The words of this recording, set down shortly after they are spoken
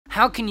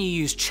How can you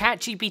use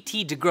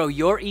ChatGPT to grow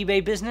your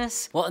eBay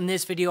business? Well, in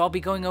this video, I'll be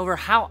going over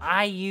how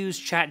I use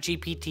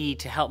ChatGPT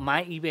to help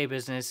my eBay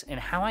business and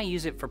how I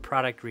use it for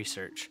product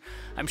research.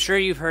 I'm sure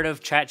you've heard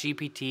of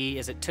ChatGPT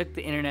as it took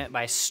the internet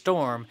by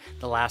storm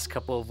the last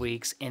couple of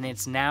weeks, and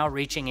it's now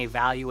reaching a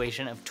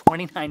valuation of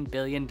 $29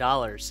 billion.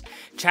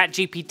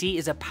 ChatGPT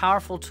is a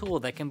powerful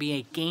tool that can be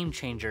a game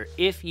changer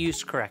if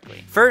used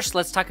correctly. First,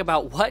 let's talk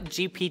about what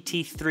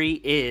GPT-3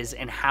 is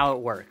and how it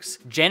works.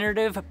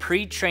 Generative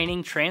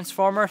Pre-Training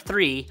Transformer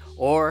 3,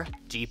 or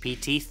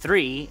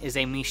GPT-3, is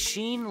a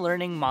machine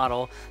learning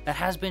model that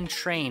has been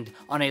trained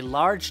on a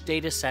large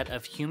data set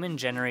of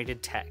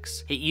human-generated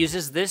text. It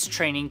uses this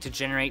training to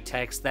generate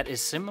text that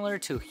is similar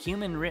to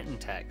human-written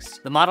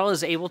text. The model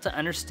is able to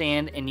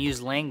understand and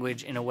use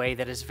language in a way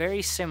that is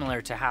very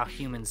similar to how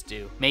humans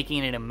do,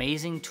 making it an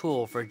amazing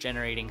tool for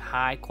generating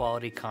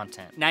high-quality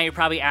content. Now you're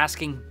probably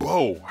asking,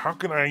 Bo, how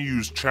can I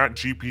use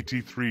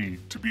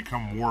ChatGPT-3 to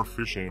become more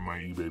efficient in my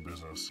eBay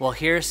business? well,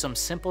 here are some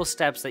simple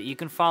steps that you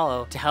can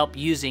follow to help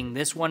using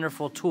this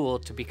wonderful tool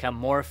to become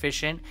more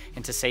efficient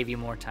and to save you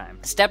more time.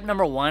 Step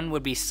number one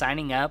would be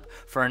signing up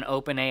for an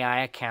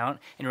OpenAI account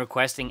and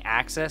requesting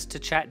access to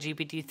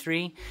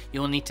ChatGPT-3.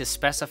 You'll need to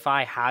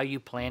specify how you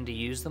plan to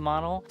use the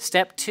model.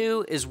 Step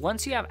two is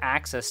once you have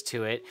access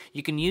to it,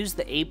 you can use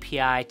the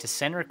API to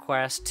send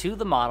requests to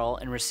the model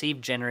and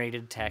receive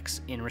generated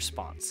text in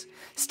response.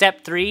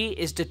 Step three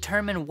is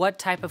determine what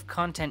type of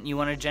content you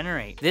want to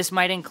generate. This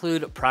might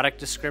include product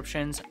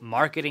descriptions,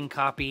 marketing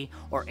copy,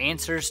 or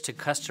answers to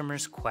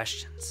customers'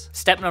 questions.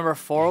 Step number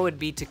four would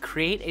be to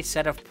create a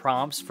set of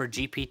prompts for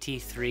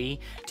GPT-3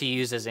 to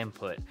use as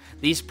input.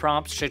 These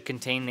prompts should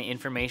contain the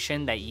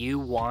information that you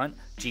want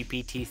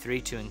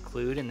GPT-3 to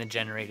include in the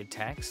generated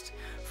text.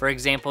 For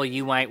example,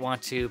 you might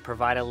want to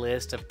provide a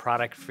list of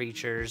product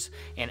features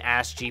and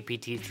ask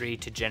GPT-3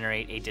 to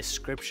generate a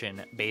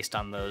description based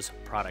on those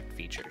product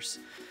features.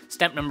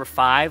 Step number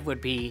five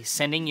would be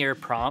sending your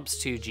prompts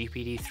to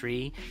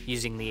GPT-3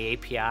 using the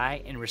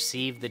API and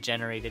receive the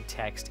generated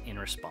text in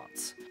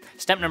response.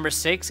 Step number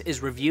six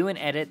is review and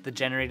edit the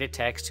generated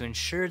text to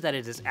ensure that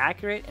it is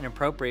accurate and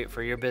appropriate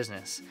for your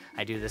business.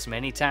 I do this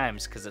many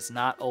times because it's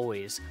not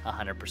always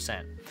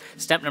 100%.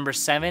 Step number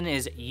seven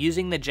is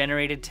using the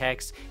generated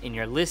text in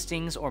your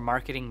listings or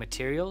marketing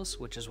materials,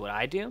 which is what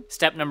I do.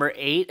 Step number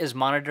eight is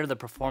monitor the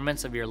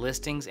performance of your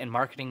listings and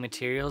marketing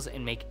materials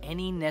and make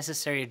any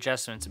necessary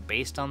adjustments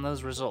based on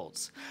those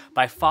results.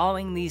 By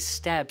following these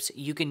steps,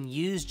 you can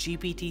use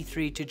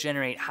GPT-3 to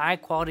generate high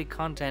quality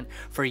content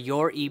for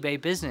your eBay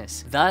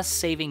business, thus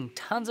saving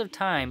tons of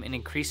time and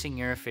increasing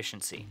your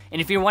efficiency.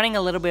 And if you're wanting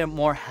a little bit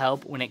more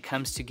help when it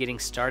comes to getting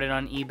started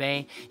on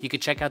eBay, you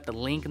could check out the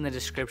link in the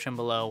description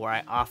below where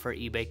I offer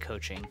eBay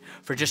coaching.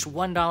 For just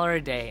 $1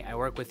 a day, I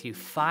work with you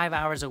 5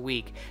 hours a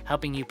week,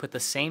 helping you put the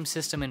same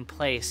system in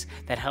place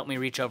that helped me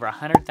reach over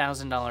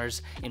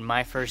 $100,000 in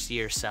my first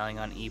year selling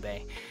on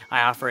eBay.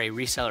 I offer a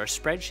reseller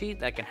spreadsheet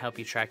that can help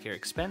you track your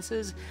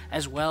expenses,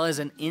 as well as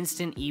an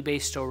instant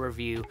eBay store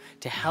review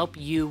to help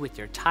you with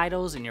your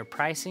titles and your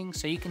pricing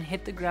so you can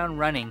hit the ground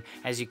running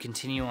as you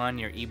continue on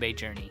your eBay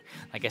journey.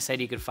 Like I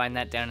said, you could find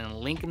that down in the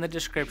link in the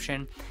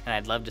description, and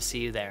I'd love to see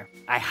you there.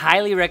 I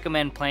highly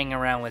recommend playing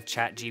around with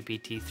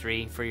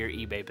ChatGPT-3 for your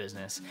eBay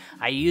business.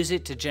 I use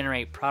it to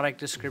generate product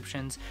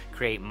descriptions,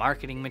 create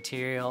marketing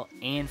material,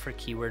 and for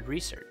keyword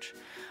research.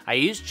 I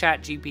use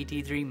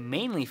ChatGPT-3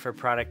 mainly for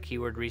product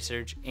keyword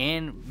research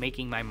and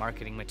making my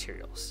marketing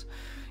materials.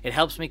 It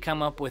helps me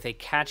come up with a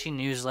catchy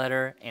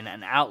newsletter and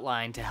an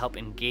outline to help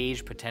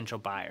engage potential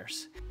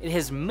buyers. It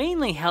has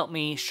mainly helped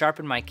me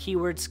sharpen my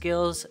keyword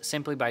skills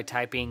simply by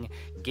typing,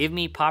 "Give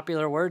me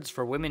popular words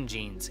for women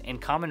jeans" and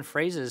common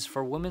phrases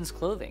for women's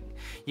clothing.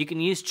 You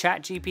can use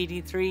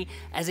ChatGPT-3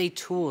 as a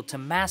tool to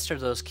master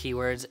those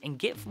keywords and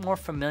get more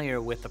familiar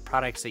with the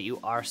products that you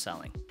are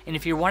selling. And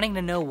if you're wanting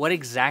to know what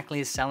exactly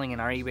is selling in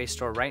our eBay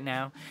store right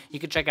now, you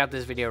can check out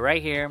this video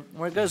right here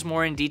where it goes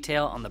more in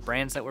detail on the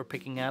brands that we're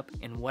picking up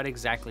and what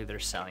exactly they're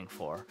selling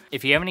for.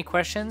 If you have any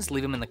questions,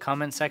 leave them in the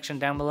comment section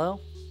down below.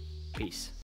 Peace.